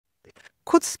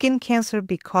Could skin cancer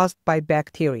be caused by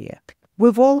bacteria?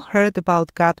 We've all heard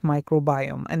about gut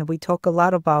microbiome, and we talk a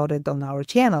lot about it on our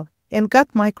channel. And gut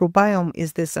microbiome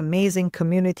is this amazing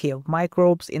community of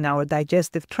microbes in our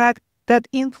digestive tract that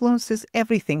influences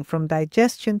everything from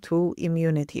digestion to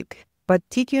immunity. But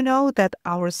did you know that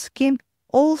our skin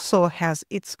also has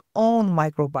its own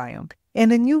microbiome?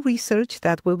 And a new research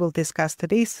that we will discuss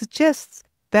today suggests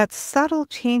that subtle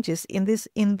changes in this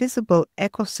invisible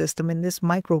ecosystem, in this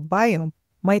microbiome,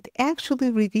 might actually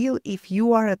reveal if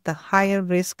you are at the higher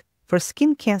risk for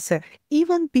skin cancer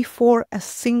even before a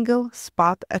single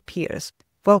spot appears.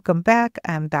 Welcome back.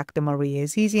 I'm Dr. Maria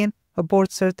Azizian, a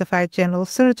board-certified general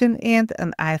surgeon and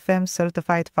an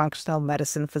IFM-certified functional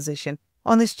medicine physician.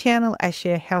 On this channel, I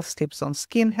share health tips on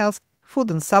skin health, food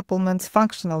and supplements,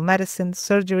 functional medicine,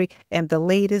 surgery, and the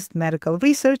latest medical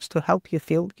research to help you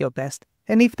feel your best.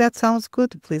 And if that sounds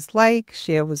good, please like,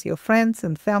 share with your friends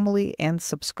and family, and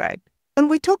subscribe. When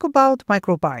we talk about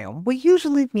microbiome, we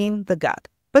usually mean the gut.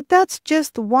 But that's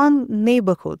just one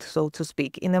neighborhood, so to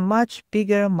speak, in a much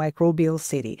bigger microbial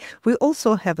city. We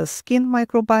also have a skin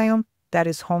microbiome that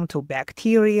is home to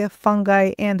bacteria,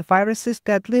 fungi, and viruses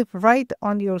that live right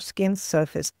on your skin's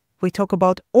surface. We talk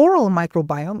about oral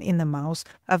microbiome in the mouse,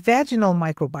 a vaginal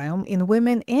microbiome in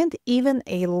women, and even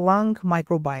a lung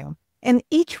microbiome. And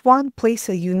each one plays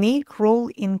a unique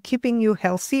role in keeping you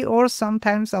healthy or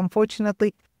sometimes,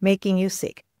 unfortunately, making you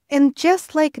sick. And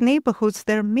just like neighborhoods,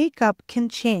 their makeup can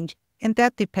change, and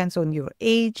that depends on your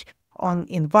age, on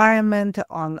environment,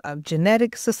 on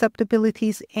genetic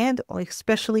susceptibilities, and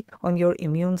especially on your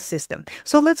immune system.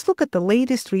 So let's look at the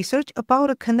latest research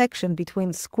about a connection between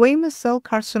squamous cell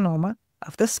carcinoma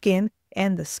of the skin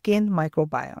and the skin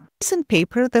microbiome. In a recent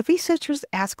paper, the researchers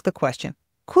asked the question,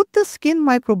 could the skin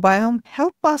microbiome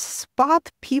help us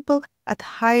spot people at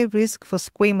high risk for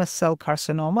squamous cell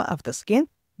carcinoma of the skin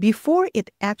before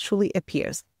it actually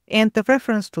appears? And the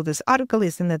reference to this article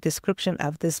is in the description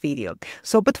of this video.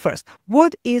 But first,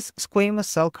 what is squamous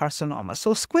cell carcinoma?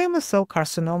 So squamous cell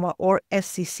carcinoma, or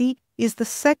SCC, is the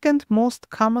second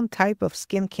most common type of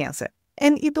skin cancer.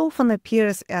 And it often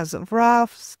appears as a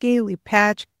rough, scaly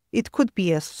patch. It could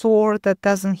be a sore that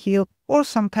doesn't heal, or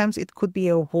sometimes it could be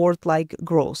a wart-like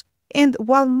growth. And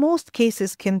while most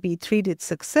cases can be treated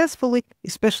successfully,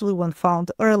 especially when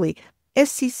found early,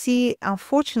 SCC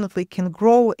unfortunately can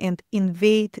grow and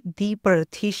invade deeper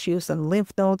tissues and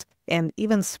lymph nodes and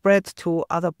even spread to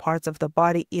other parts of the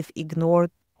body if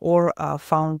ignored or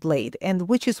found late, and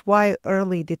which is why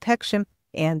early detection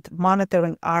and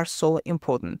monitoring are so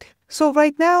important. So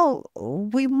right now,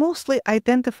 we mostly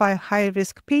identify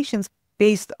high-risk patients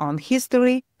based on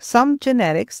history, some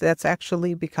genetics, that's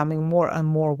actually becoming more and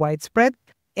more widespread,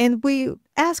 and we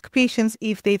ask patients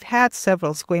if they've had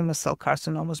several squamous cell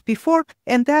carcinomas before,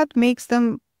 and that makes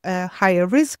them higher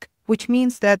risk, which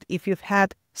means that if you've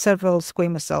had several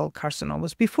squamous cell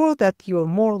carcinomas before, that you're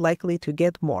more likely to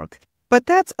get more. But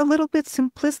that's a little bit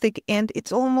simplistic, and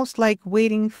it's almost like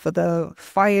waiting for the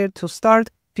fire to start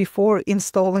before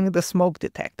installing the smoke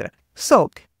detector. So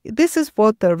this is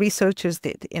what the researchers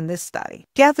did in this study.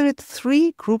 Gathered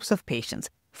 3 groups of patients.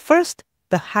 First,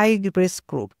 the high-risk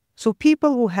group. So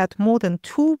people who had more than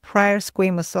 2 prior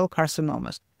squamous cell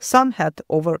carcinomas. Some had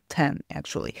over 10,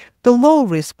 actually. The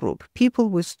low-risk group, people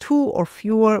with 2 or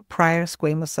fewer prior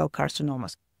squamous cell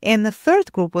carcinomas. And the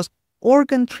third group was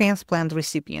organ transplant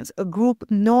recipients, a group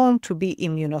known to be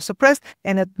immunosuppressed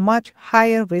and at much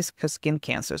higher risk for skin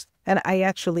cancers. And I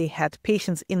actually had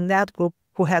patients in that group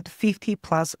who had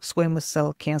 50-plus squamous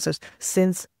cell cancers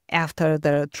since after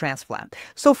the transplant.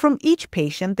 So from each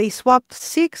patient, they swapped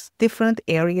 6 different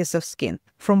areas of skin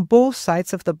from both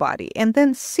sides of the body and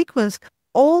then sequenced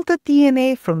all the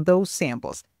DNA from those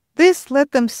samples. This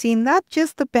let them see not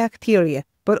just the bacteria,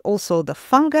 but also the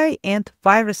fungi and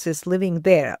viruses living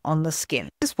there on the skin.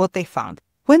 This is what they found.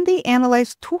 When they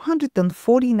analyzed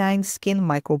 249 skin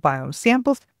microbiome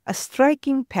samples, a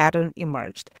striking pattern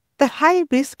emerged. The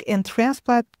high-risk and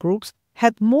transplant groups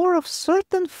had more of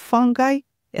certain fungi,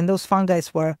 and those fungi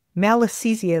were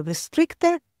Malassezia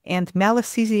restrictor and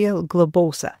Malassezia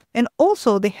globosa. And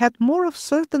also they had more of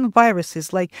certain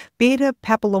viruses like beta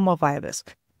papillomavirus.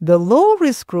 The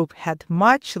low-risk group had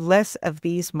much less of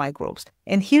these microbes.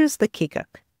 And here's the kicker.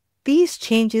 These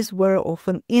changes were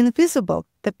often invisible.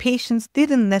 The patients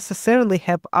didn't necessarily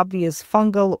have obvious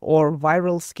fungal or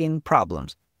viral skin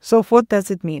problems. So what does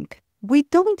it mean? We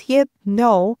don't yet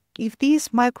know if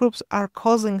these microbes are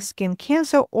causing skin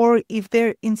cancer or if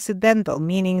they're incidental,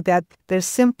 meaning that they're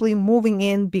simply moving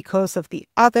in because of the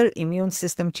other immune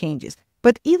system changes.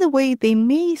 But either way, they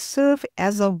may serve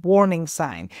as a warning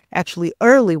sign, actually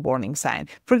early warning sign.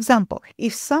 For example,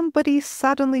 if somebody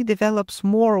suddenly develops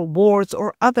more warts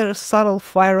or other subtle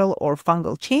viral or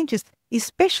fungal changes,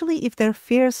 especially if they're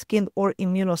fair-skinned or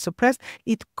immunosuppressed,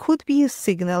 it could be a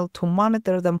signal to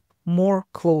monitor them more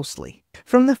closely.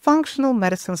 From the functional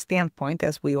medicine standpoint,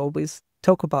 as we always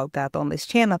talk about that on this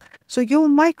channel, so your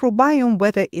microbiome,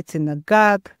 whether it's in the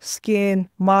gut, skin,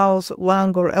 mouth,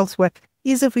 lung, or elsewhere,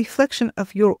 is a reflection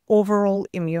of your overall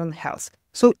immune health.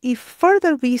 So if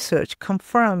further research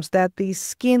confirms that the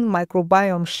skin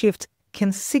microbiome shift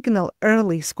can signal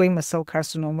early squamous cell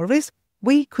carcinoma risk,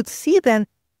 we could see then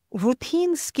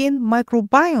routine skin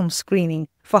microbiome screening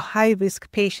for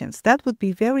high-risk patients. That would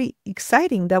be very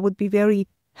exciting. That would be very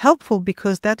helpful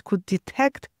because that could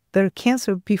detect their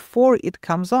cancer before it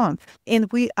comes on.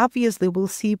 And we obviously will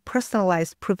see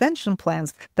personalized prevention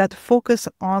plans that focus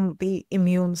on the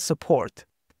immune support.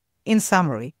 In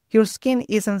summary, your skin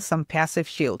isn't some passive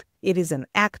shield. It is an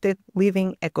active,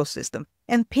 living ecosystem.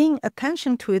 And paying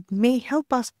attention to it may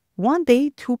help us one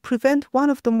day to prevent one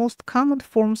of the most common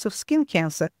forms of skin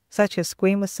cancer, such as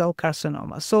squamous cell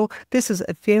carcinoma. So this is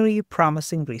a very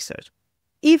promising research.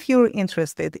 If you're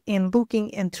interested in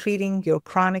looking and treating your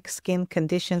chronic skin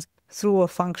conditions through a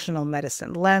functional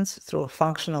medicine lens, through a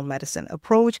functional medicine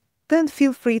approach, then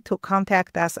feel free to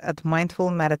contact us at Mindful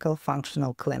Medical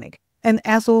Functional Clinic. And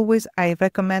as always, I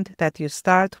recommend that you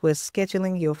start with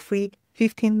scheduling your free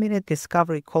 15-minute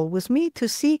discovery call with me to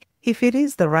see if it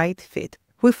is the right fit.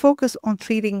 We focus on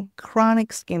treating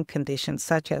chronic skin conditions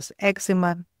such as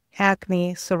eczema,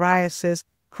 acne, psoriasis,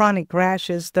 chronic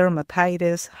rashes,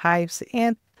 dermatitis, hives,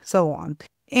 and so on.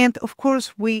 And of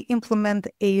course, we implement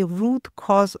a root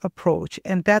cause approach,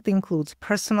 and that includes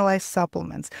personalized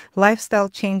supplements, lifestyle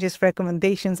changes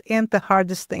recommendations, and the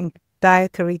hardest thing,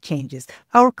 dietary changes.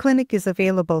 Our clinic is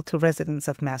available to residents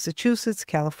of Massachusetts,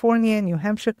 California, New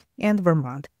Hampshire, and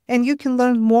Vermont. And you can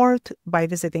learn more by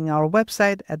visiting our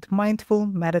website at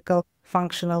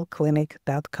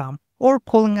mindfulmedicalfunctionalclinic.com or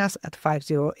calling us at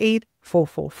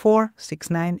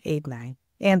 508-444-6989.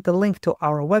 And the link to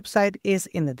our website is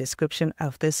in the description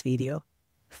of this video.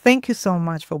 Thank you so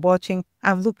much for watching.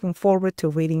 I'm looking forward to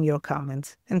reading your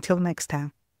comments. Until next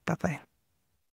time, bye-bye.